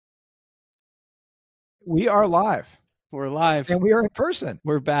We are live. We're live. And we are in person.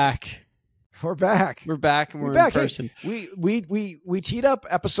 We're back. We're back. We're back and we're back. in person. Hey, we teed up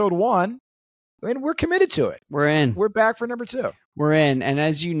episode 1 and we're committed to it. We're in. We're back for number 2. We're in. And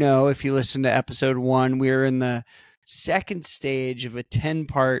as you know, if you listen to episode 1, we're in the second stage of a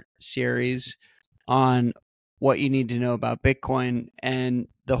 10-part series on what you need to know about Bitcoin. And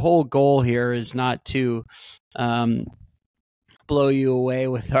the whole goal here is not to blow you away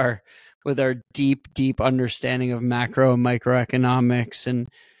with our deep understanding of macro and microeconomics and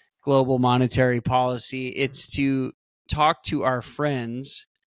global monetary policy. It's to talk to our friends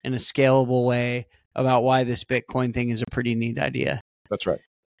in a scalable way about why this Bitcoin thing is a pretty neat idea. That's right.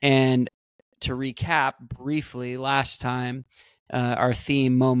 And to recap briefly, last time, our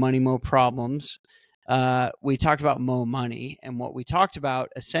theme, Mo Money, Mo Problems, we talked about Mo Money. And what we talked about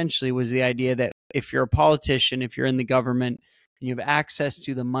essentially was the idea that if you're a politician, if you're in the government, and you have access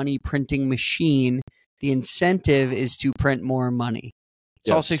to the money printing machine, the incentive is to print more money.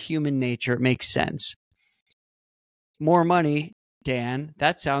 It's also human nature. It makes sense. More money, Dan,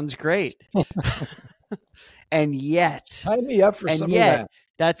 that sounds great. And yet, sign me up for some of that.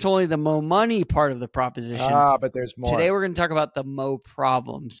 That's only the Mo Money part of the proposition. But there's more. Today we're going to talk about the Mo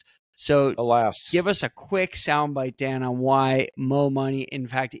Problems. So alas, give us a quick soundbite, Dan, on why Mo Money, in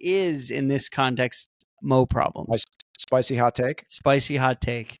fact, is in this context Mo Problems. Spicy hot take? Spicy hot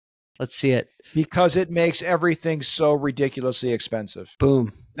take. Let's see it. Because it makes everything so ridiculously expensive.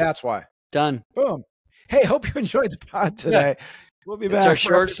 Boom. That's why. Done. Boom. Hey, hope you enjoyed the pod today. Yeah. We'll be back. It's our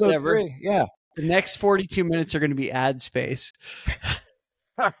shortest ever. 3. Yeah. The next 42 minutes are going to be ad space.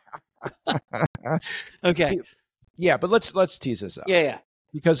 Okay. Yeah, but let's tease this out. Yeah.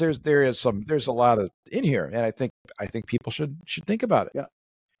 Because there's a lot of in here, and I think people should think about it. Yeah.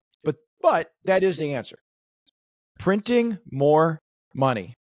 But that is the answer. Printing more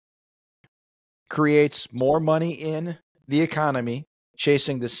money creates more money in the economy,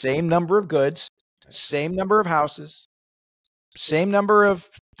 chasing the same number of goods, same number of houses, same number of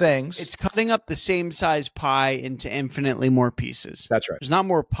things. It's cutting up the same size pie into infinitely more pieces. That's right. There's not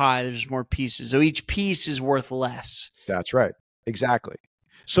more pie, there's more pieces. So each piece is worth less. That's right. Exactly.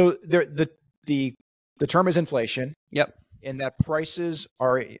 So the term is inflation. Yep. And that prices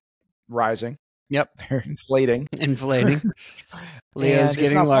are rising. Yep. They're inflating. Leo's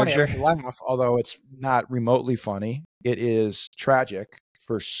getting larger. Funny. I laugh, although it's not remotely funny. It is tragic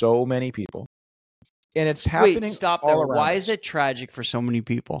for so many people. And it's happening. Wait, stop all there. around Why us. is it tragic for so many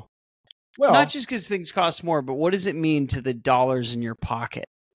people? Well, not just because things cost more, but what does it mean to the dollars in your pocket?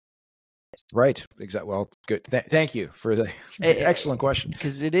 Right. Exactly. Well, good. Thank you for the excellent question.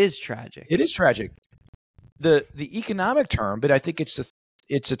 Because it is tragic. It is tragic. The economic term, but I think it's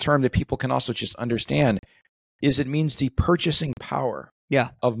a term that people can also just understand, is it means the purchasing power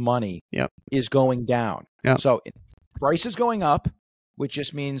of money is going down. Yeah. So price is going up, which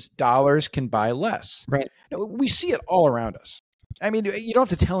just means dollars can buy less. Right. Now, we see it all around us. I mean, you don't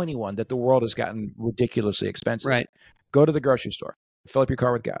have to tell anyone that the world has gotten ridiculously expensive. Right. Go to the grocery store, fill up your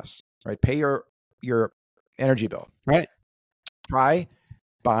car with gas, right? Pay your energy bill. Right. Try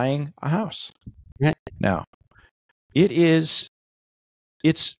buying a house. Right. Now,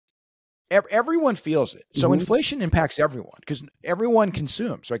 everyone feels it. So inflation impacts everyone because everyone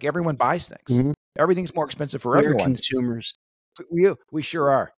consumes, like everyone buys things. Mm-hmm. Everything's more expensive for We're everyone. consumers. We sure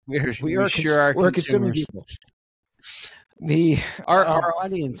are. We're consuming people. Our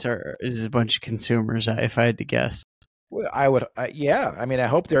audience is a bunch of consumers, if I had to guess. Well, I would, I mean, I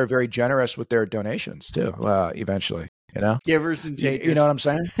hope they're very generous with their donations too. Eventually, givers and takers. You know what I'm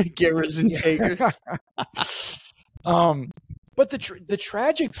saying? Givers and takers. But the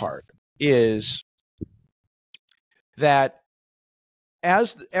tragic part is that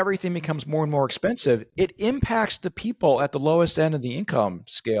as everything becomes more and more expensive, it impacts the people at the lowest end of the income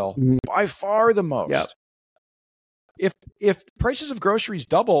scale by far the most. Yep. If prices of groceries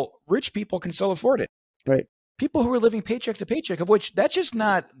double, rich people can still afford it. Right. People who are living paycheck to paycheck, of which that's just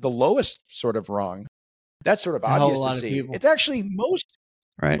not the lowest sort of rung. That's sort of obvious to see. It's actually most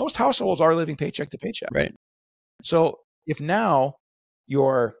households are living paycheck to paycheck. Right. So if now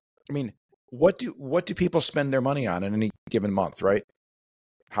what do people spend their money on in any given month, right?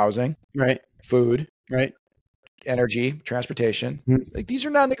 Housing, right? Food, right? Energy, transportation. Like these are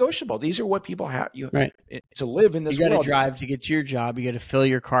non-negotiable. These are what people have to live in this world. You got to drive to get to your job. You got to fill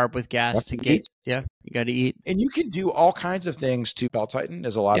your car up with gas to get. Yeah, you got to eat. And you can do all kinds of things to belt-tighten,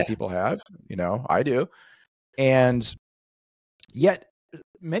 as a lot of people have. I do. And yet,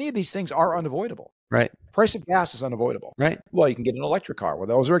 many of these things are unavoidable. Right. Price of gas is unavoidable. Right. Well, you can get an electric car. Well,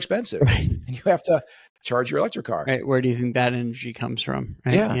 those are expensive. Right. And you have to charge your electric car. Right. Where do you think that energy comes from?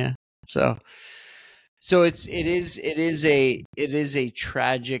 Right? Yeah. So So it is a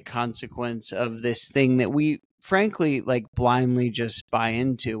tragic consequence of this thing that we frankly like blindly just buy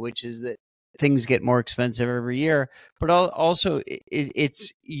into, which is that things get more expensive every year. But also,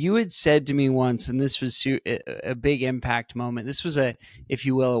 it's you had said to me once, and this was a big impact moment. This was if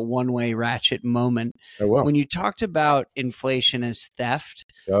you will, a one-way ratchet moment when you talked about inflation as theft.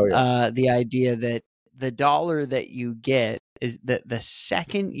 The idea that the dollar that you get is that the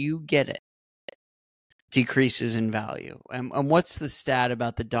second you get it decreases in value. And what's the stat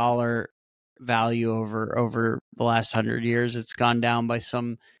about the dollar value over the last 100 years? It's gone down by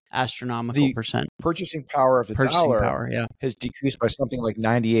some astronomical percent. Purchasing power of the dollar has decreased by something like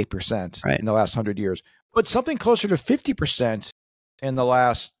 98% in the last 100 years, but something closer to 50% in the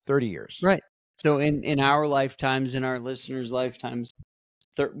last 30 years. Right. So in our lifetimes, in our listeners' lifetimes,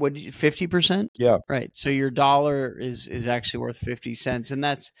 50%? Yeah. Right. So your dollar is actually worth 50 cents. And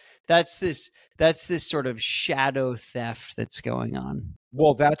that's this sort of shadow theft that's going on.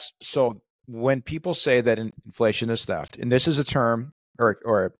 Well, so when people say that inflation is theft, and this is a term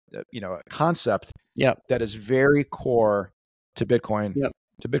or a concept that is very core to Bitcoin,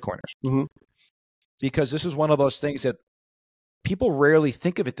 to Bitcoiners. Mm-hmm. Because this is one of those things that people rarely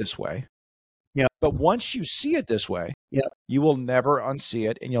think of it this way. Yeah. But once you see it this way, you will never unsee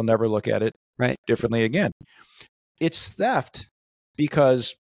it and you'll never look at it differently again. It's theft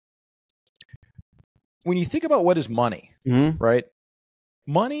because when you think about what is money, right?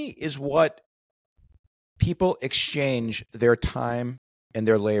 Money is what people exchange their time and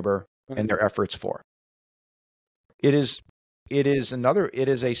their labor and their efforts for. It is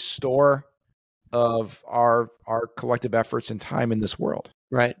a store of our collective efforts and time in this world.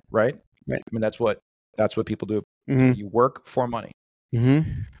 Right. I mean, that's what people do. Mm-hmm. You work for money. Mm-hmm.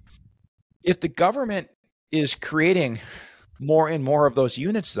 If the government is creating more and more of those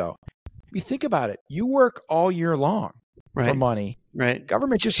units, though, you think about it. You work all year long for money. Right.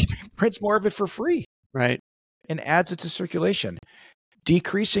 Government just prints more of it for free. Right. And adds it to circulation,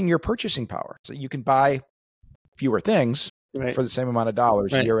 decreasing your purchasing power. So you can buy fewer things for the same amount of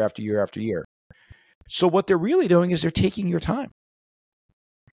dollars year after year after year. So what they're really doing is they're taking your time.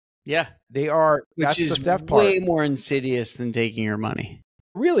 Yeah. They are, which is the theft part. Way more insidious than taking your money.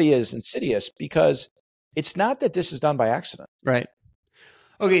 It really is insidious because it's not that this is done by accident. Right.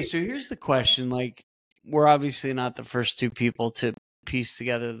 Okay, so here's the question. Like, we're obviously not the first two people to piece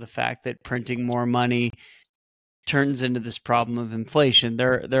together the fact that printing more money turns into this problem of inflation.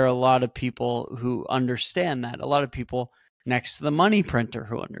 There are a lot of people who understand that. A lot of people next to the money printer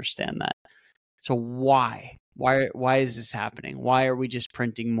who understand that. So why? Why is this happening? Why are we just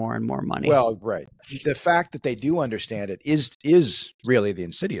printing more and more money? Well, right. The fact that they do understand it is really the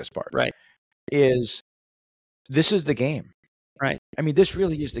insidious part. Right. This is the game. Right. I mean, this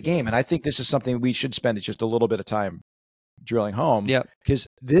really is the game. And I think this is something we should spend just a little bit of time drilling home. Yep. Because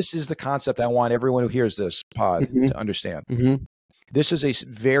this is the concept I want everyone who hears this pod to understand. Mm-hmm. This is a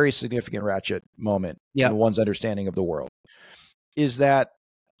very significant ratchet moment in one's understanding of the world. Is that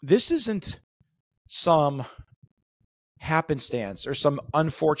this isn't some happenstance or some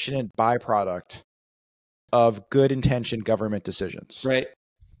unfortunate byproduct of good intentioned government decisions. Right.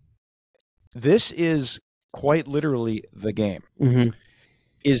 This is quite literally the game. Mm-hmm.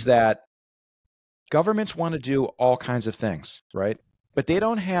 Is that governments want to do all kinds of things, right? But they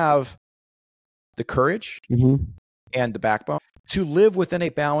don't have the courage and the backbone to live within a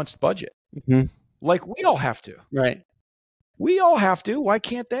balanced budget. Mm-hmm. Like we all have to. Right. We all have to. Why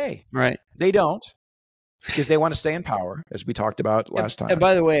can't they? Right. They don't. Because they want to stay in power, as we talked about last time. And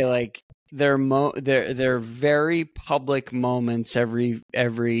by the way, like they're very public moments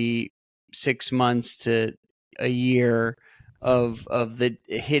every 6 months to a year of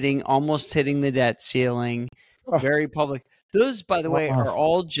the almost hitting the debt ceiling. Very public. Those, by the way, are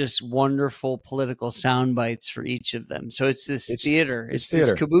all just wonderful political sound bites for each of them. So it's theater. It's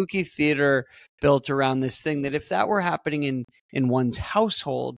this kabuki theater built around this thing that if that were happening in one's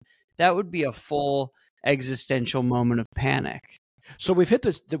household, that would be a full existential moment of panic. So we've hit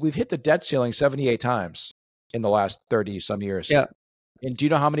the debt ceiling 78 times in the last 30 some years. Yeah. And do you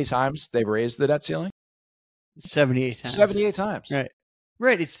know how many times they've raised the debt ceiling? 78 times. 78 times. Right.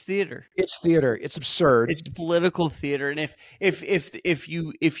 Right. It's theater. It's theater. It's absurd. It's political theater. And if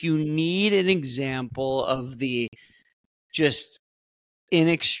you need an example of the just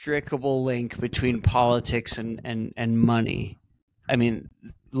inextricable link between politics and money, I mean,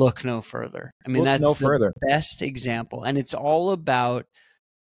 look no further. I mean, that's the best example. And it's all about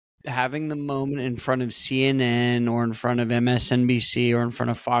having the moment in front of CNN or in front of MSNBC or in front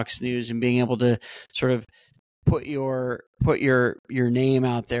of Fox News and being able to sort of put your name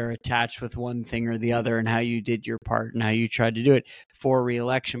out there attached with one thing or the other, and how you did your part and how you tried to do it for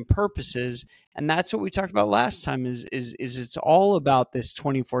re-election purposes. And that's what we talked about last time is it's all about this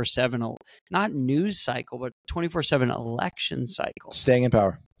 24/7, not news cycle, but 24/7 election cycle. Staying in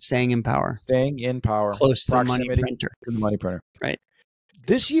power. Close to the money printer. Right.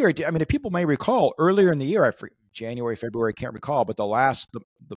 This year, I mean, if people may recall, earlier in the year, January, February, can't recall, but the last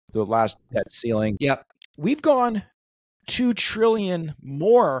debt ceiling. Yep. We've gone $2 trillion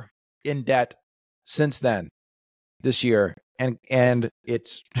more in debt since then this year. And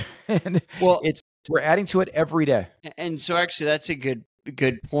it's we're adding to it every day. And so actually that's a good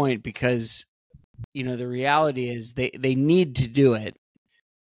point, because the reality is they need to do it.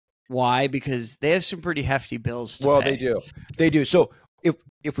 Why? Because they have some pretty hefty bills to pay. They do. So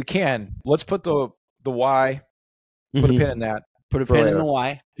if we can, let's put the why, put a pin in that. Put a pin in the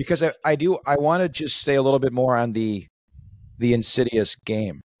why. Because I want to just stay a little bit more on the insidious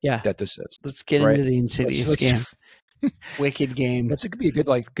game that this is. Let's get into the insidious game. Wicked Game. That could be a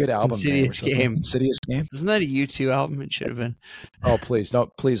good album. Insidious Game. Insidious Game. Isn't that a U2 album? It should have been. Oh, please. No,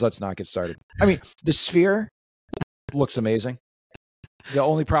 please, let's not get started. I mean, the Sphere looks amazing. The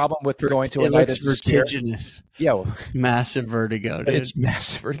only problem with going to a night at the Sphere, vertiginous. Yeah, well, massive vertigo. Dude. It's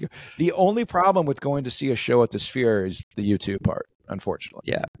massive vertigo. The only problem with going to see a show at the Sphere is the U2 part,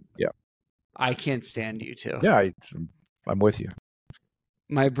 unfortunately. Yeah. I can't stand U2. Yeah, I'm with you.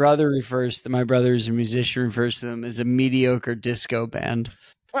 My brother who's a musician, refers to them as a mediocre disco band.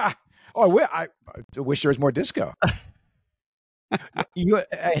 I wish there was more disco.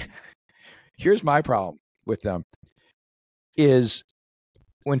 Here's my problem with them is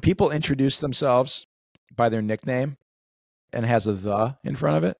when people introduce themselves by their nickname and has a "the" in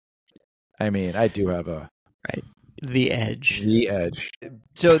front of it. I mean, I do have The Edge.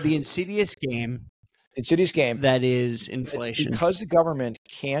 So the Insidious Game. That is inflation. Because the government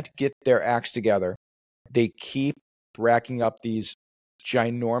can't get their acts together, they keep racking up these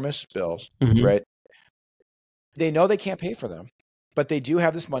ginormous bills, right? They know they can't pay for them, but they do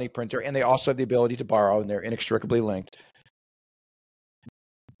have this money printer, and they also have the ability to borrow, and they're inextricably linked.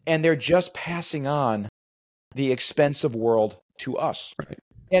 And they're just passing on the expensive world to us. Right.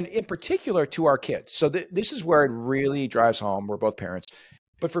 And in particular to our kids. So this is where it really drives home. We're both parents.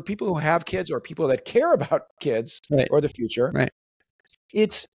 But for people who have kids or people that care about kids or the future,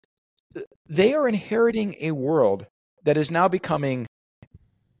 they are inheriting a world that is now becoming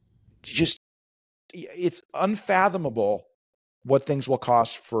it's unfathomable what things will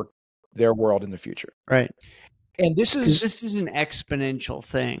cost for their world in the future. Right. And this is an exponential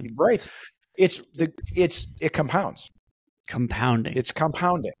thing. Right. It compounds. It's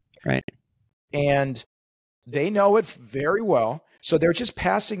compounding. Right. And they know it very well. So they're just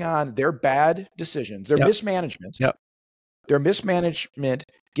passing on their bad decisions, their mismanagement. Yep. Their mismanagement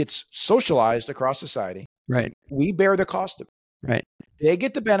gets socialized across society. Right. We bear the cost of it. Right. They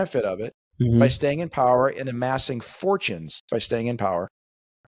get the benefit of it by staying in power and amassing fortunes by staying in power.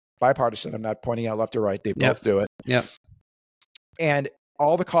 Bipartisan. I'm not pointing out left or right. They both do it. Yep. And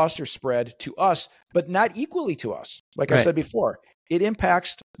all the costs are spread to us, but not equally to us. Like I said before, it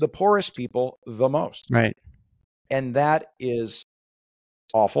impacts the poorest people the most. Right. And that is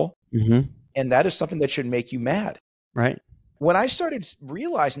awful. And that is something that should make you mad. Right. When I started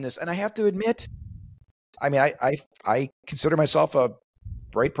realizing this, and I have to admit, I mean, I consider myself a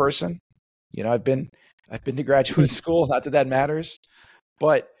bright person. I've been to graduate school. Not that matters,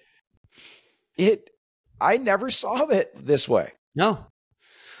 but I never saw it this way. No.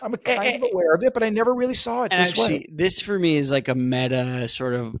 I'm kind of aware of it, but I never really saw it this way. This for me is like a meta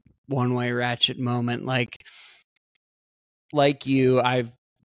sort of one-way ratchet moment. Like you, I've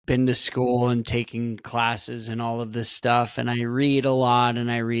been to school and taking classes and all of this stuff, and I read a lot,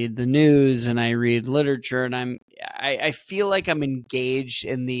 and I read the news, and I read literature, and I feel like I'm engaged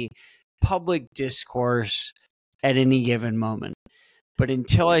in the public discourse at any given moment. But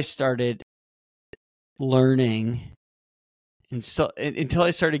until I started learning, until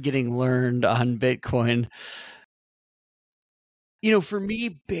I started getting learned on Bitcoin, for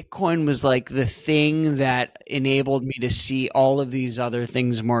me, Bitcoin was like the thing that enabled me to see all of these other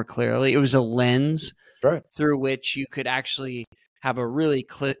things more clearly. It was a lens through which you could actually have a really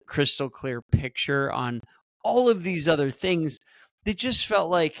crystal clear picture on all of these other things that just felt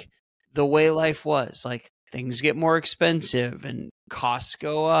like the way life was. Like things get more expensive and costs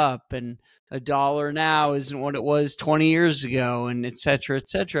go up, and $1 now isn't what it was 20 years ago, and et cetera, et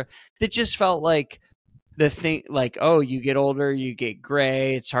cetera. That just felt like the thing, like, oh, you get older, you get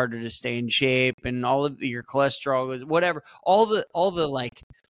gray, it's harder to stay in shape, and all of your cholesterol goes, whatever. All the like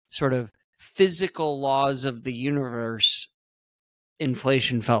sort of physical laws of the universe,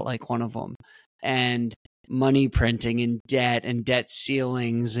 inflation felt like one of them. And money printing and debt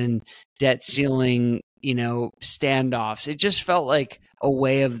ceilings and debt ceiling, standoffs. It just felt like a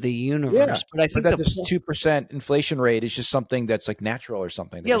way of the universe. Yeah, but I think that this 2% inflation rate is just something that's like natural or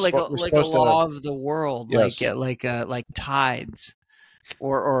something. Yeah, like a law of the world, yes. like tides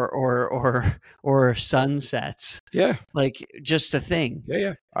or sunsets. Yeah, like just a thing.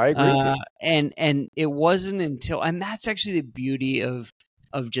 Yeah, I agree with you. And it wasn't until, and that's actually the beauty of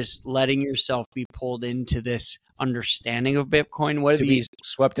just letting yourself be pulled into this understanding of Bitcoin, whether be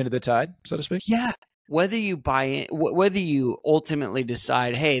swept into the tide, so to speak. Yeah. Whether you buy it, whether you ultimately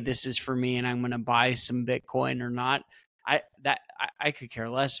decide, hey, this is for me and I'm going to buy some Bitcoin or not, I could care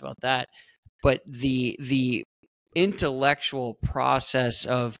less about that. But the intellectual process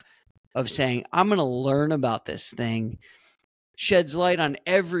of saying, I'm going to learn about this thing, sheds light on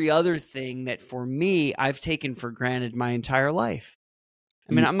every other thing that for me, I've taken for granted my entire life.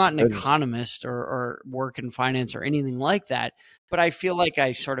 I mean, I'm not an economist or work in finance or anything like that, but I feel like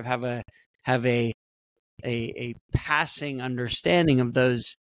I sort of have a passing understanding of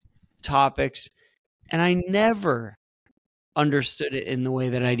those topics, and I never understood it in the way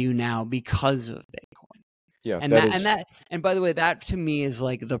that I do now because of Bitcoin. Yeah, and by the way, that to me is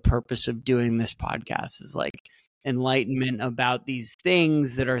like the purpose of doing this podcast, is like enlightenment about these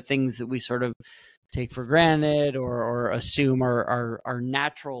things that are things that we sort of take for granted or assume are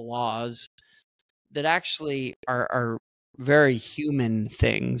natural laws that actually are very human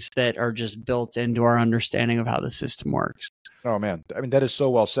things that are just built into our understanding of how the system works. Oh man, I mean, that is so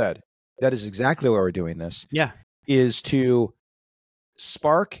well said. That is exactly why we're doing this. Yeah, is to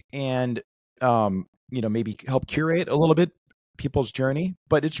spark and maybe help curate a little bit people's journey,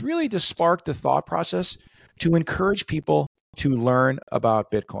 but it's really to spark the thought process, to encourage people to learn about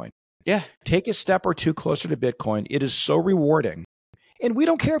Bitcoin. Yeah. Take a step or two closer to Bitcoin. It is so rewarding. And we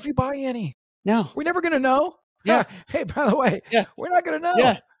don't care if you buy any. No. We're never going to know. Yeah. Hey, by the way, we're not going to know.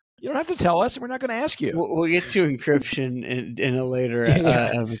 Yeah. You don't have to tell us, and we're not going to ask you. We'll get to encryption in a later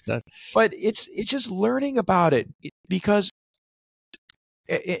episode. But it's just learning about it, because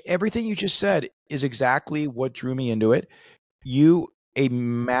everything you just said is exactly what drew me into it. A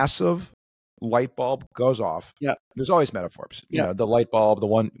massive light bulb goes off. Yeah. There's always metaphors. You know, the light bulb, the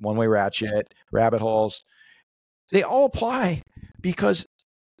one-way ratchet, rabbit holes. They all apply, because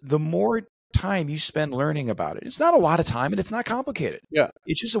the more time you spend learning about it, it's not a lot of time and it's not complicated. Yeah.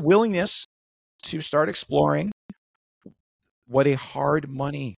 It's just a willingness to start exploring what a hard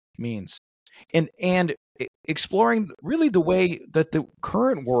money means. And exploring really the way that the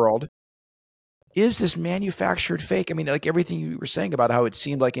current world is this manufactured fake. I mean, like everything you were saying about how it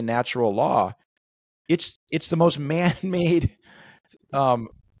seemed like a natural law, it's the most man-made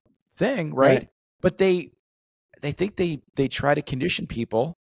thing, right? But they think they try to condition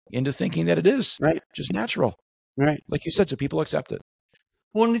people into thinking that it is just natural. Right. Like you said, so people accept it.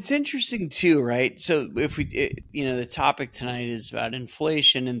 Well, and it's interesting too, right? So if the topic tonight is about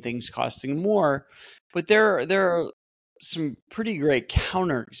inflation and things costing more, but there are some pretty great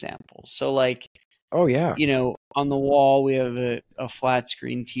counterexamples. So like, oh yeah, on the wall we have a flat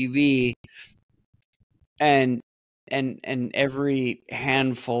screen TV, and every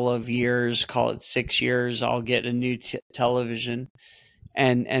handful of years, call it 6 years, I'll get a new television,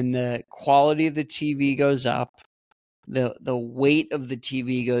 and the quality of the TV goes up. The weight of the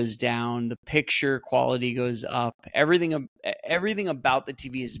TV goes down, the picture quality goes up, everything about the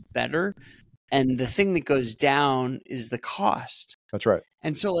TV is better, and the thing that goes down is the cost. That's right.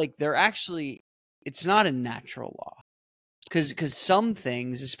 And so like it's not a natural law, because some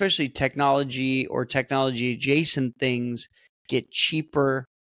things, especially technology or technology adjacent things, get cheaper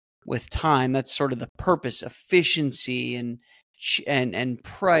with time. That's sort of the purpose, efficiency and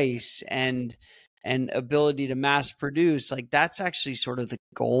price and ability to mass produce. Like that's actually sort of the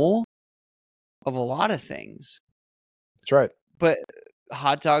goal of a lot of things. That's right. But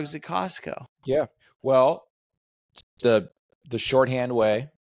hot dogs at Costco. Yeah. Well, the shorthand way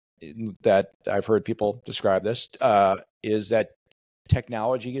that I've heard people describe this is that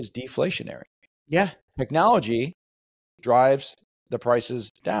technology is deflationary. Yeah. Technology drives the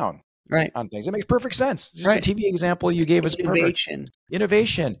prices down. Right. On things. It makes perfect sense. Just the TV example you gave us.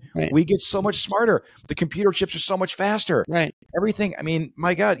 Innovation. Right. We get so much smarter. The computer chips are so much faster. Right. Everything. I mean,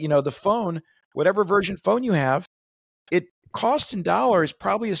 my God, the phone, whatever version phone you have, it costs in dollars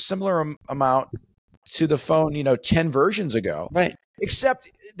probably a similar amount to the phone, 10 versions ago. Right.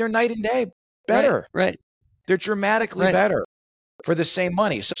 Except they're night and day better. Right. They're dramatically better for the same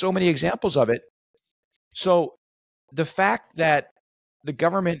money. So many examples of it. So the fact that the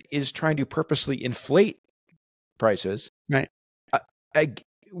government is trying to purposely inflate prices, right?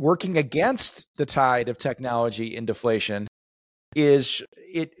 Working against the tide of technology and deflation is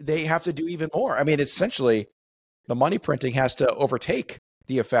they have to do even more. I mean, essentially, the money printing has to overtake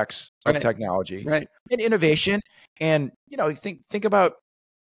the effects of technology and innovation. And, think about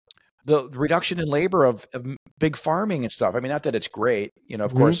the reduction in labor of big farming and stuff. I mean, not that it's great,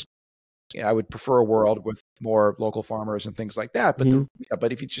 of course, I would prefer a world with more local farmers and things like that. But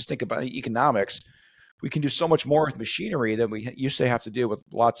but if you just think about economics, we can do so much more with machinery than we used to have to do with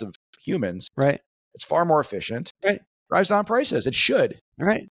lots of humans. Right. It's far more efficient. Right. Drives down prices. It should.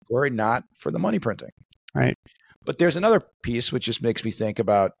 Right. Were it not for the money printing. Right. But there's another piece which just makes me think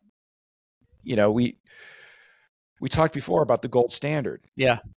about, we talked before about the gold standard.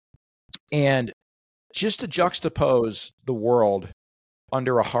 Yeah. And just to juxtapose the world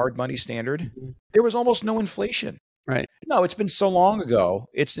under a hard money standard, there was almost no inflation. Right. No, it's been so long ago,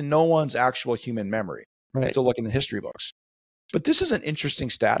 it's in no one's actual human memory. Right. You have to look in the history books. But this is an interesting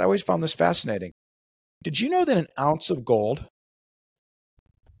stat. I always found this fascinating. Did you know that an ounce of gold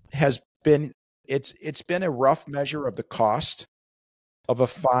has been, it's been a rough measure of the cost of a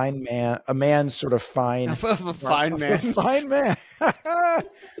fine man, a man's sort of fine. Of a fine man. Fine man.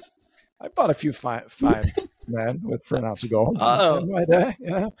 I bought a few fine men for an ounce of gold.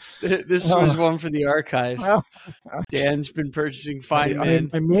 This was one for the archives. Dan's been purchasing fine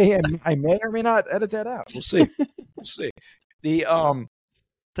men. I may or may not edit that out. We'll see. We'll see. The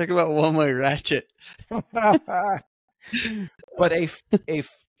talk about one-way ratchet. But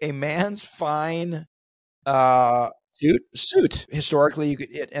a man's fine suit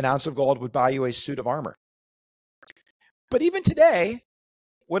historically, an ounce of gold would buy you a suit of armor. But even today,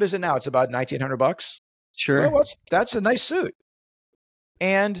 what is it now? It's about $1,900. Sure. Well, that's a nice suit.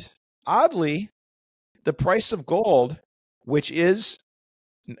 And oddly, the price of gold, which is,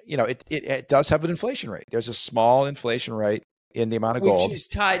 it does have an inflation rate. There's a small inflation rate in the amount of gold, which is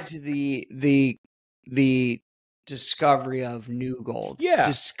tied to the discovery of new gold. Yeah.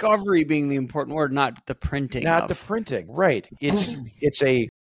 Discovery being the important word, not the printing. The printing. Right.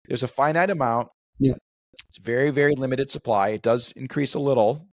 There's a finite amount. Yeah. It's very, very limited supply. It does increase a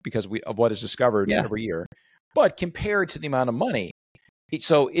little because of what is discovered every year. But compared to the amount of money,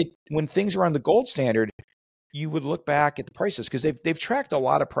 when things are on the gold standard, you would look back at the prices because they've tracked a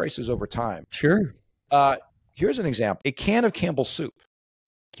lot of prices over time. Sure. Here's an example. A can of Campbell's soup.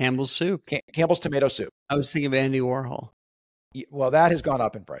 Campbell's soup. Campbell's tomato soup. I was thinking of Andy Warhol. Well, that has gone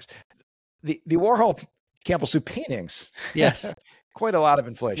up in price. The Warhol Campbell soup paintings. Yes. Quite a lot of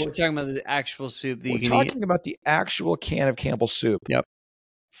inflation. We're talking about the actual soup that you can eat. We're talking about the actual can of Campbell's soup. Yep.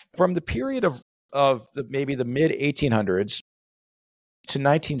 From the period of maybe the mid 1800s to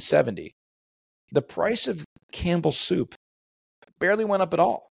 1970, the price of Campbell's soup barely went up at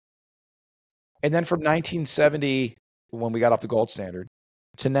all. And then from 1970, when we got off the gold standard,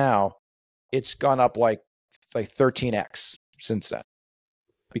 to now, it's gone up like 13x since then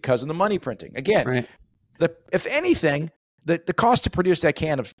because of the money printing. Again, if anything, the cost to produce that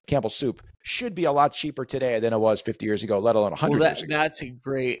can of Campbell's soup should be a lot cheaper today than it was 50 years ago, let alone 100 years ago.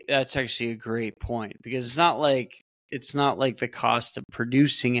 That's actually a great point because it's not like the cost of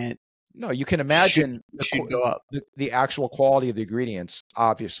producing it. No, you can imagine should go up. The actual quality of the ingredients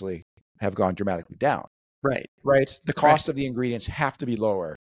obviously have gone dramatically down. Right. The cost of the ingredients have to be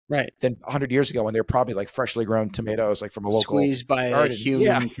lower. Right. Than 100 years ago when they were probably like freshly grown tomatoes, like from a local squeezed by garden. A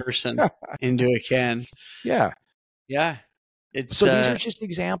human person into a can. Yeah. Yeah. So these are just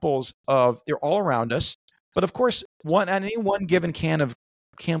examples of they're all around us. But of course, on any one given can of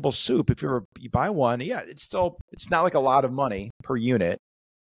Campbell's soup, if you buy one, it's not like a lot of money per unit.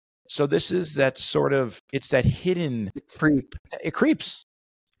 So this is that it's that hidden creep. It creeps.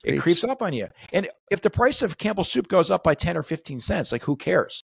 It creeps up on you. And if the price of Campbell's soup goes up by 10 or 15 cents, like who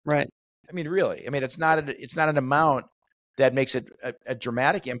cares? Right. I mean, really. I mean, it's not an amount that makes it a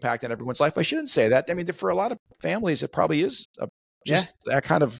dramatic impact on everyone's life. I shouldn't say that. I mean, for a lot of families, it probably is that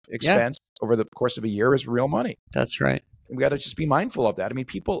kind of expense over the course of a year is real money. That's right. And we got to just be mindful of that. I mean,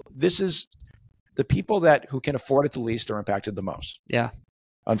 the people who can afford it the least are impacted the most. Yeah.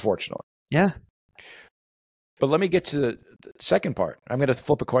 Unfortunately. Yeah. But let me get to the second part. I'm going to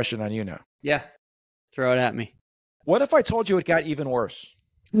flip a question on you now. Yeah. Throw it at me. What if I told you it got even worse?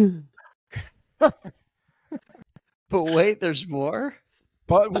 But wait, there's more?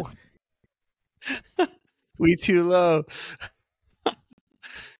 But we too low. But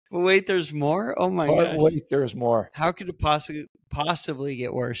wait, there's more? Oh my god. Wait, there's more. How could it possibly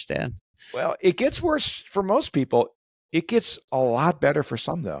get worse, Dan? Well, it gets worse for most people. It gets a lot better for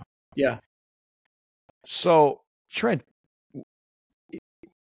some, though. Yeah. So, Trent,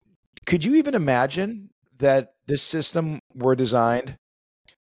 Could you even imagine that this system were designed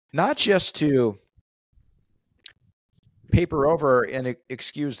not just to paper over and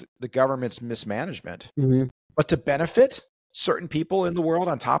excuse the government's mismanagement, but to benefit certain people in the world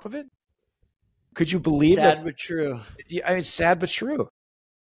on top of it? Could you believe that? Sad but true. I mean, sad but true.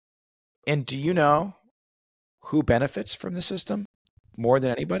 And do you know who benefits from the system more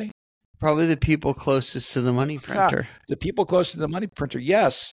than anybody? Probably the people closest to the money printer. The people closest to the money printer,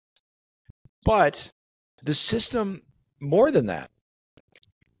 yes. But the system, more than that,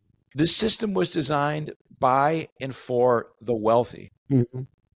 this system was designed by and for the wealthy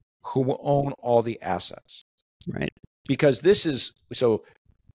who own all the assets. Right. Because this is so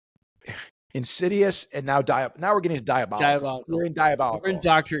insidious, and now we're getting to diabolical. We're in diabolical. We're in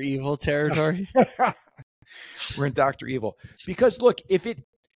Dr. Evil territory. We're in Dr. Evil. Because look, if it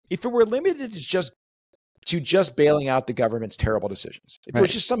were limited to just bailing out the government's terrible decisions, if it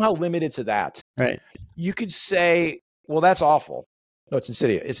was just somehow limited to that, you could say, well, that's awful. No, it's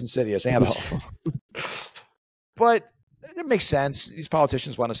insidious. It's insidious and awful. But it makes sense. These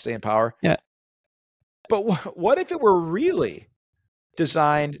politicians want to stay in power. Yeah. But what if it were really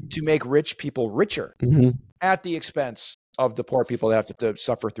designed to make rich people richer at the expense of the poor people that have to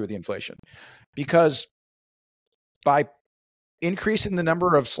suffer through the inflation? Because by increasing the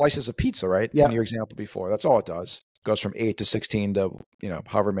number of slices of pizza, right? In your example before, that's all it does. It goes from 8 to 16 to,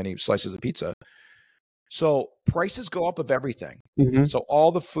 however many slices of pizza. So prices go up of everything. So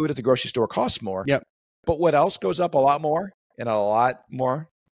all the food at the grocery store costs more. But what else goes up a lot more and a lot more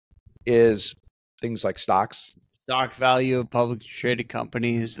is things like stocks. Stock value of publicly traded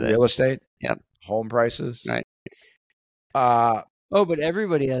companies. Real estate. Home prices. Right. But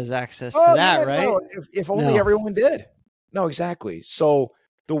everybody has access to that, right? No. If only everyone did. No, exactly. So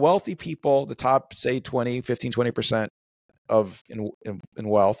the wealthy people, the top, say 20% of in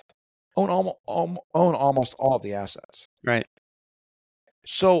wealth, own almost all of the assets. Right.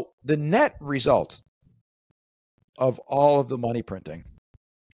 So the net result of all of the money printing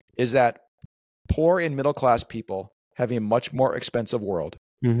is that poor and middle class people have a much more expensive world,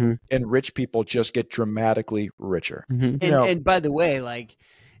 and rich people just get dramatically richer. And by the way, like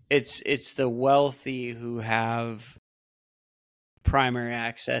it's the wealthy who have primary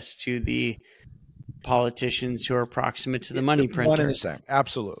access to the politicians who are proximate to the money printer. One and the same,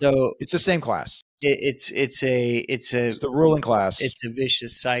 absolutely. So it's the same class. It's the ruling class. It's a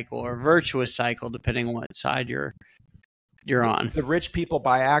vicious cycle or virtuous cycle, depending on what side you're on. The rich people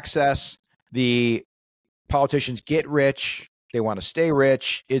buy access. The politicians get rich. They want to stay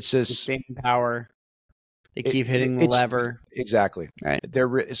rich. It's just staying power. They keep hitting the lever. Exactly. Right.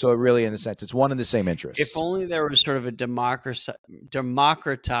 So really, in a sense, it's one and the same interest. If only there was sort of a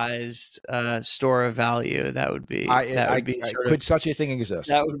democratized store of value, that would be. Could such a thing exist?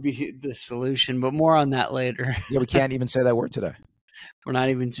 That would be the solution. But more on that later. Yeah, we can't even say that word today. We're not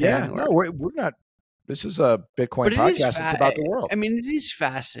even saying that word. No, we're not. This is a Bitcoin podcast. It's about the world. I mean, it is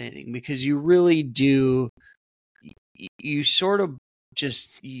fascinating because you really do. You sort of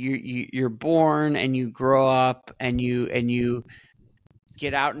just you're born and you grow up and you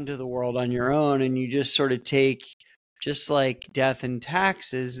get out into the world on your own, and you just sort of take, just like death and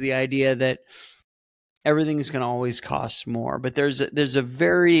taxes, the idea that everything's going to always cost more. But there's a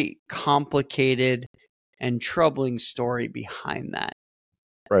very complicated and troubling story behind that.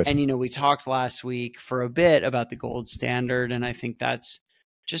 Right. And we talked last week for a bit about the gold standard, and I think that's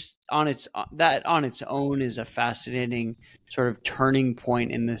just on its own is a fascinating sort of turning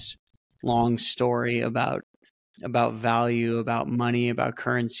point in this long story about value, about money, about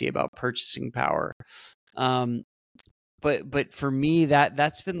currency, about purchasing power. But for me,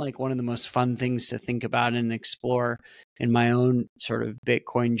 that's been like one of the most fun things to think about and explore in my own sort of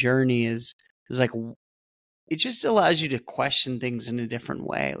Bitcoin journey is like, it just allows you to question things in a different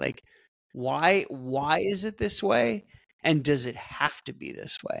way. Like, why is it this way? And does it have to be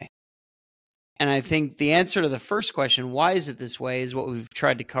this way? And I think the answer to the first question, why is it this way, is what we've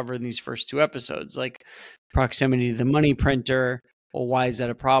tried to cover in these first two episodes, like proximity to the money printer. Well, why is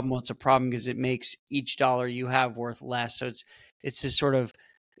that a problem? Well, it's a problem because it makes each dollar you have worth less. So it's this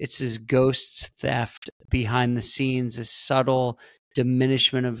ghost theft behind the scenes, this subtle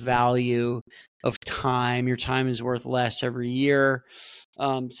diminishment of value of time. Your time is worth less every year.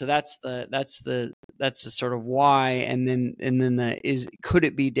 So that's the sort of why. And then could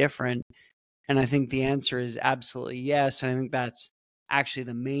it be different? And I think the answer is absolutely yes. And I think that's actually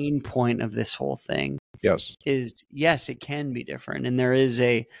the main point of this whole thing. Yes. Yes, it can be different. And there is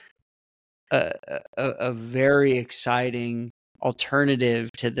a very exciting alternative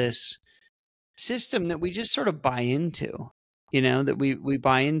to this system that we just sort of buy into. that we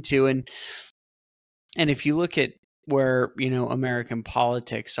buy into. And if you look at where, American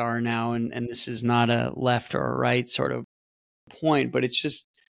politics are now, and this is not a left or a right sort of point, but it's just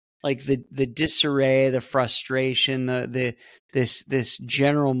like the disarray, the frustration, this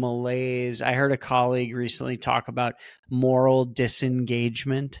general malaise. I heard a colleague recently talk about moral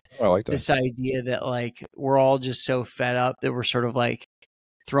disengagement. Oh, I like that. This idea that like we're all just so fed up that we're sort of like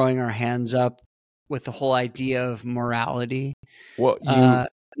throwing our hands up with the whole idea of morality. Well,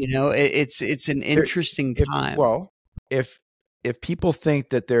 it's an interesting time. If people think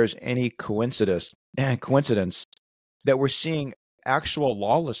that there's any coincidence that we're seeing actual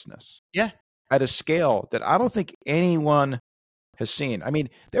lawlessness at a scale that I don't think anyone has seen. I mean,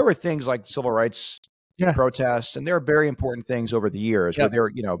 there were things like civil rights protests, and there are very important things over the years where there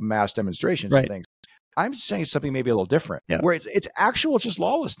were, mass demonstrations and things. I'm saying something maybe a little different, where it's actual just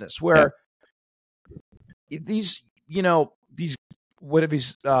lawlessness, where these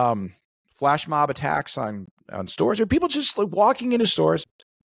flash mob attacks on stores, or people just like walking into stores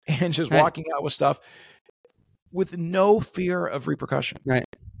and just walking out with stuff with no fear of repercussion. Right.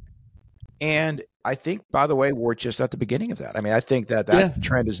 And I think, by the way, we're just at the beginning of that. I mean, I think that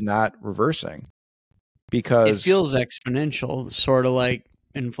trend is not reversing because it feels exponential, sort of like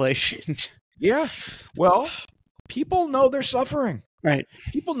inflation. Yeah. Well, people know they're suffering. Right.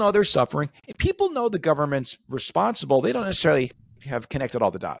 People know they're suffering. People know the government's responsible. They don't necessarily have connected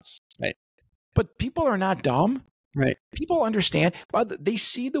all the dots. Right. But people are not dumb. Right. People understand, but they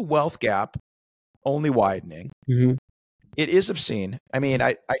see the wealth gap only widening. Mm-hmm. It is obscene. I mean,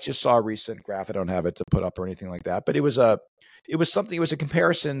 I just saw a recent graph. I don't have it to put up or anything like that, but it was a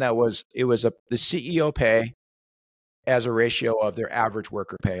comparison the CEO pay as a ratio of their average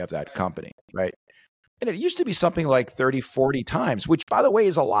worker pay of that company, right? And it used to be something like 30, 40 times, which, by the way,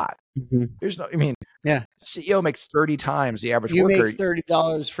 is a lot. Mm-hmm. The CEO makes 30 times the average worker. You make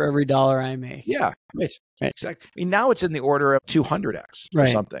 $30 for every dollar I make. Yeah, right. Exactly. I mean, now it's in the order of 200x or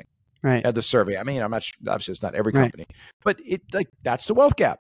something. Right. At the survey. I mean, I'm not sure, obviously it's not every company, but that's the wealth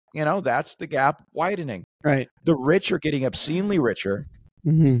gap. That's the gap widening. Right. The rich are getting obscenely richer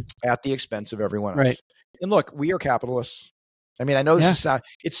at the expense of everyone else. Right. And look, we are capitalists. I mean, I know this is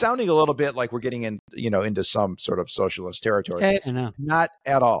it's sounding a little bit like we're getting into some sort of socialist territory. I know. Not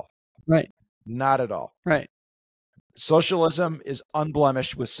at all. Right. Not at all. Right. Socialism is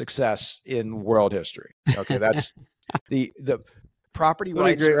unblemished with success in world history. Okay, that's the property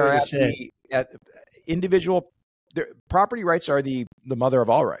rights are at individual. Property rights are the mother of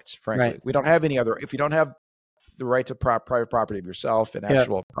all rights. Frankly, we don't have any other. If you don't have the right to private property of yourself and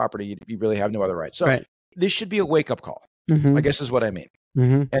actual property, you really have no other rights. So this should be a wake up call. I guess is what I mean.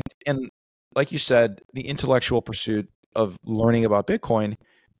 And like you said, the intellectual pursuit of learning about Bitcoin,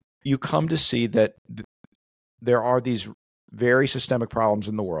 you come to see that there are these very systemic problems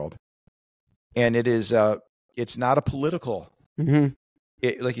in the world, and it's not a political.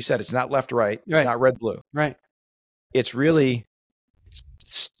 Like you said, it's not left, right. It's not red, blue. Right. It's really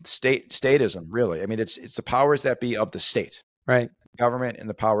statism. Really, I mean, it's the powers that be of the state, right? Government and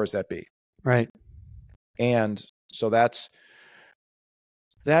the powers that be, right? And so that's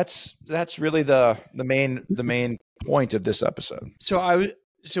really the main point of this episode.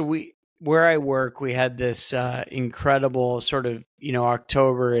 Where I work, we had this incredible sort of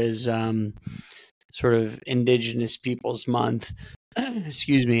October is sort of Indigenous Peoples Month.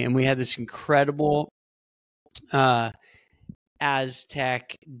 Excuse me. And we had this incredible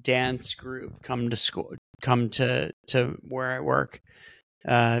Aztec dance group come to where I work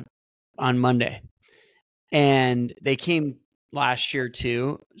on Monday. And they came last year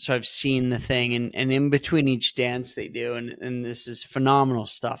too. So I've seen the thing, and in between each dance they do, and this is phenomenal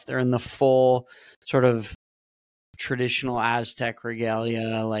stuff. They're in the full sort of traditional Aztec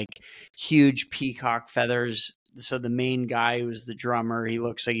regalia, like huge peacock feathers. So the main guy who's the drummer, he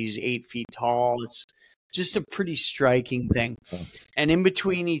looks like he's 8 feet tall. It's just a pretty striking thing. And in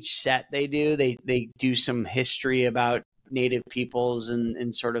between each set they do some history about native peoples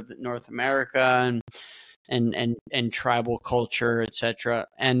in sort of North America and tribal culture, etc.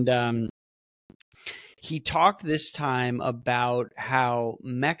 And he talked this time about how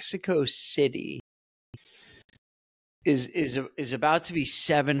Mexico City is about to be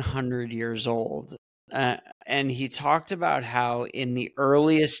 700 years old. And he talked about how in the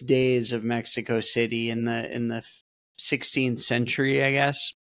earliest days of Mexico City in the 16th century, I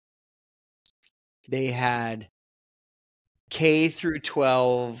guess, they had K through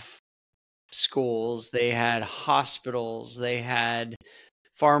 12 schools, they had hospitals, they had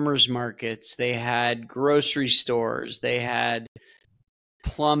farmers markets, they had grocery stores, they had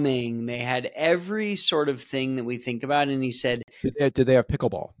plumbing. They had every sort of thing that we think about. And he said, did they have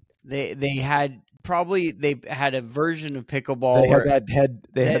pickleball? They had a version of pickleball. They had that head.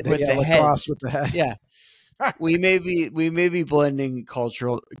 They had with the lacrosse with the head. Yeah. we may be blending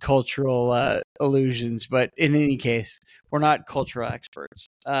cultural illusions, but in any case, we're not cultural experts.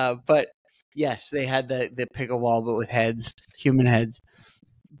 But yes, they had the pickleball, but with heads, human heads.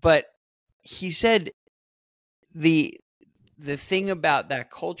 But he said the thing about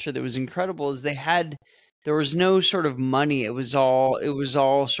that culture that was incredible is there was no sort of money. It was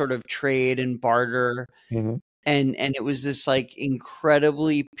all sort of trade and barter, and it was this like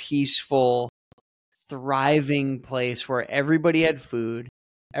incredibly peaceful, thriving place where everybody had food,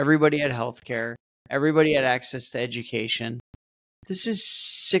 everybody had healthcare, everybody had access to education. This is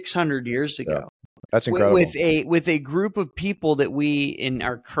 600 years ago. Yeah, that's incredible. With a group of people that we in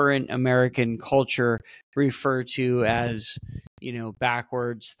our current American culture refer to as,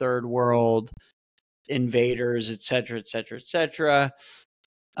 backwards, third world, invaders, et cetera, et cetera, et cetera.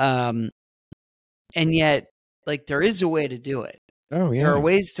 And yet, like, there is a way to do it. Oh, yeah. There are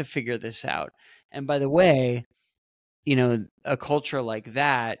ways to figure this out. And by the way, a culture like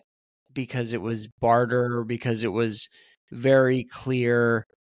that, because it was barter, because it was very clear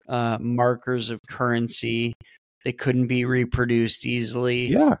markers of currency that couldn't be reproduced easily.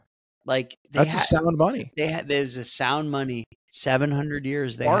 Yeah. Like that's a sound money. There's a sound money. 700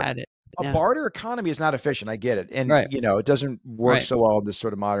 years they had it. A barter economy is not efficient. I get it. And, it doesn't work so well in this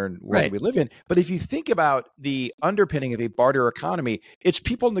sort of modern world we live in. But if you think about the underpinning of a barter economy, it's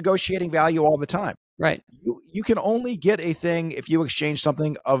people negotiating value all the time. Right. You can only get a thing if you exchange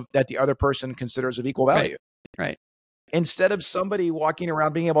something that the other person considers of equal value. Right. Instead of somebody walking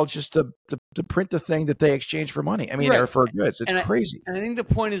around being able just to print the thing that they exchange for money. I mean, or for goods. It's crazy. And I think the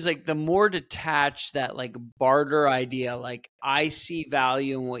point is, like, the more detached that like barter idea, like I see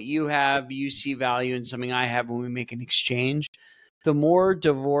value in what you have, you see value in something I have when we make an exchange, the more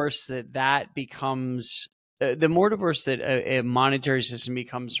divorce that becomes, the more divorce that a monetary system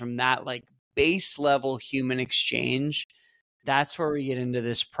becomes from that like base level human exchange. That's where we get into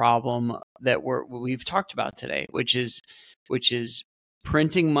this problem that we've talked about today, which is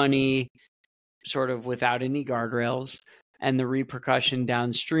printing money sort of without any guardrails, and the repercussion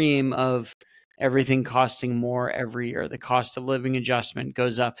downstream of everything costing more every year. The cost of living adjustment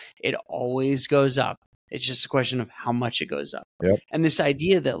goes up. It always goes up. It's just a question of how much it goes up. Yep. And this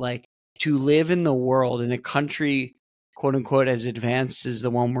idea that like to live in the world in a country, quote unquote, as advanced as the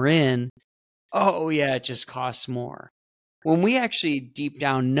one we're in, oh yeah, it just costs more. When we actually deep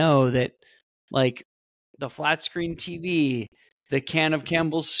down know that, like, the flat screen TV, the can of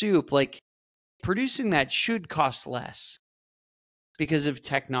Campbell's soup, like, producing that should cost less because of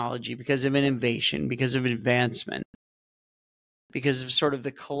technology, because of innovation, because of advancement, because of sort of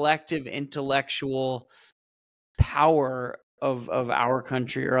the collective intellectual power of our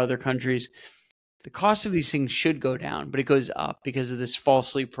country or other countries. The cost of these things should go down, but it goes up because of this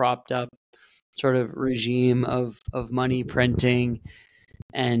falsely propped up sort of regime of money printing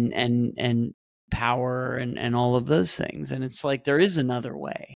and power and all of those things. And it's like, there is another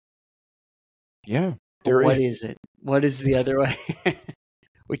way. Yeah. What is it? What is the other way?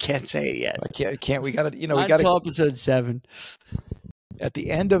 We can't say it yet. I can't. We got to, we got to episode 7. At the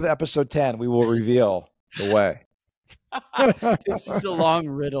end of episode 10, we will reveal the way. It's just a long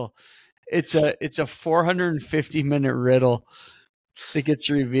riddle. It's a 450-minute riddle that gets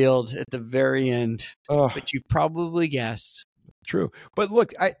revealed at the very end, but you probably guessed. True. But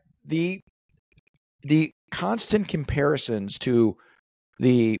look, the constant comparisons to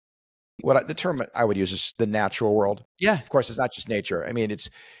the term I would use is the natural world. Yeah. Of course, it's not just nature. I mean,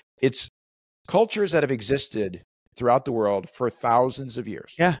 it's cultures that have existed throughout the world for thousands of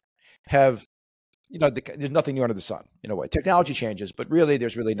years. Yeah. Have, there's nothing new under the sun in a way. Technology changes, but really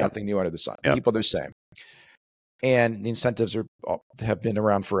there's really nothing new under the sun. Yep. People are the same. And the incentives have been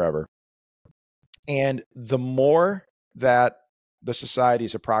around forever. And the more that the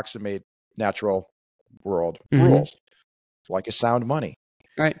societies approximate natural world rules, like a sound money,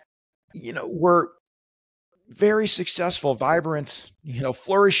 right? We're very successful, vibrant,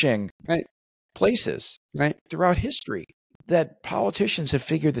 flourishing places throughout history. That politicians have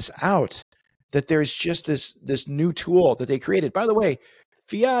figured this out. That there's just this new tool that they created. By the way,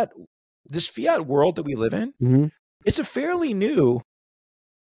 this fiat world that we live in, it's a fairly new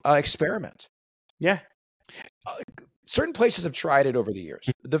experiment. Yeah. Certain places have tried it over the years.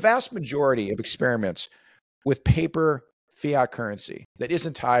 The vast majority of experiments with paper fiat currency that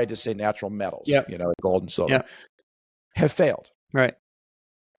isn't tied to, say, natural metals, like gold and silver, have failed. Right.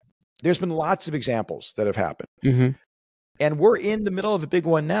 There's been lots of examples that have happened. And we're in the middle of a big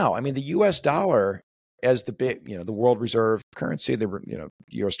one now. I mean, the U.S. dollar as the big, the world reserve currency, the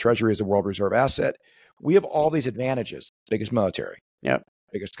U.S. Treasury is a world reserve asset. We have all these advantages, biggest military,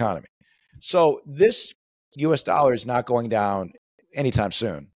 biggest economy. So this U.S. dollar is not going down anytime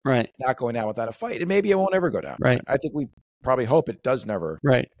soon. Right. Not going down without a fight. And maybe it won't ever go down. Right. I think we probably hope it does never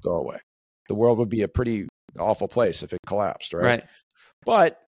go away. The world would be a pretty awful place if it collapsed, right? Right.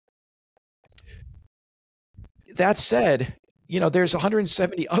 But that said, there's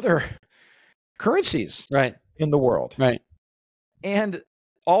 170 other currencies in the world. Right. And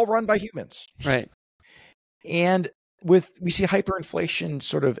all run by humans. Right. And we see hyperinflation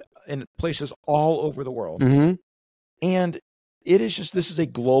sort of in places all over the world. Mm-hmm. And this is a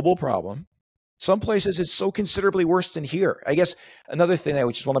global problem. Some places it's so considerably worse than here. I guess another thing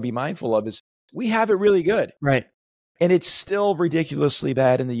I just want to be mindful of is we have it really good. Right. And it's still ridiculously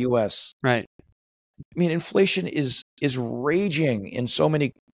bad in the US. Right. I mean, inflation is raging in so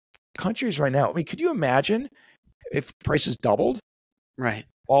many countries right now. I mean, could you imagine if prices doubled? Right.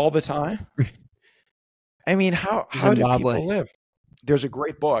 All the time? I mean, how do people live? There's a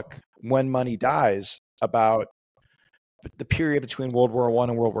great book, When Money Dies, about the period between World War I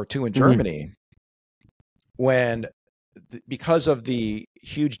and World War II in Germany, when because of the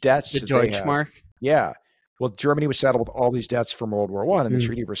huge debts, the Deutschmark. Well, Germany was saddled with all these debts from World War I and the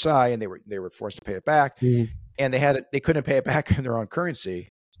Treaty of Versailles, and they were forced to pay it back. And they couldn't pay it back in their own currency.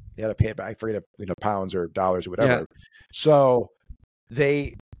 They had to pay it back, forget pounds or dollars or whatever. Yeah. So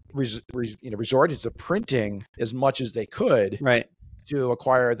they resorted to printing as much as they could, to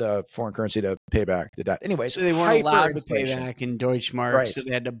acquire the foreign currency to pay back the debt. Anyway, so they weren't allowed to pay back in Deutschmark, so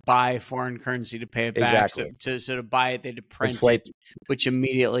they had to buy foreign currency to pay it back. Exactly. So to buy it, they had to print it, which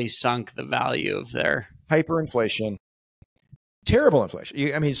immediately sunk the value of their hyperinflation. Terrible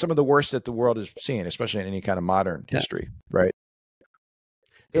inflation. I mean, some of the worst that the world has seen, especially in any kind of modern history, right?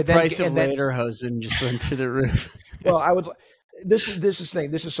 The price of lederhosen just went through the roof. Well, this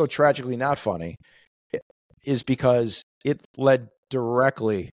is so tragically not funny, is because it led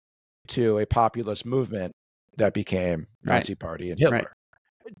directly to a populist movement that became Nazi Party and Hitler. Right.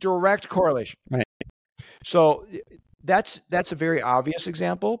 Direct correlation. Right. So that's a very obvious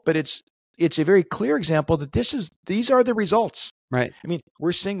example, but it's a very clear example that these are the results. Right. I mean,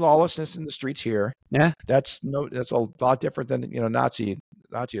 we're seeing lawlessness in the streets here. Yeah. That's a lot different than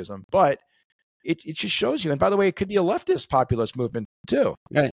Nazism, but it just shows you. And by the way, it could be a leftist populist movement too.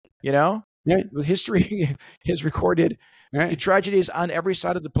 Right. Right. The history has recorded tragedies on every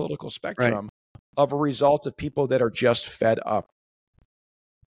side of the political spectrum of a result of people that are just fed up.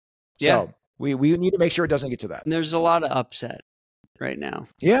 Yeah. So we need to make sure it doesn't get to that. And there's a lot of upset right now.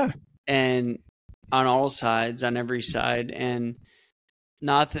 Yeah. And on all sides, on every side. And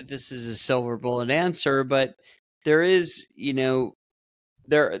not that this is a silver bullet answer, but there is,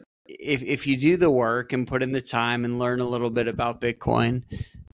 if you do the work and put in the time and learn a little bit about Bitcoin,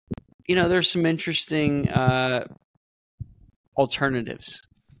 there's some interesting alternatives.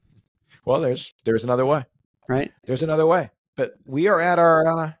 Well, there's another way. Right. There's another way. But we are at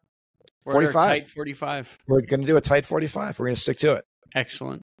our 45. Tight 45. We're going to do a tight 45. We're going to stick to it.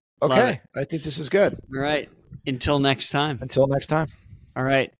 Excellent. Okay. I think this is good. All right. Until next time. All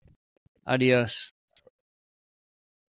right. Adios.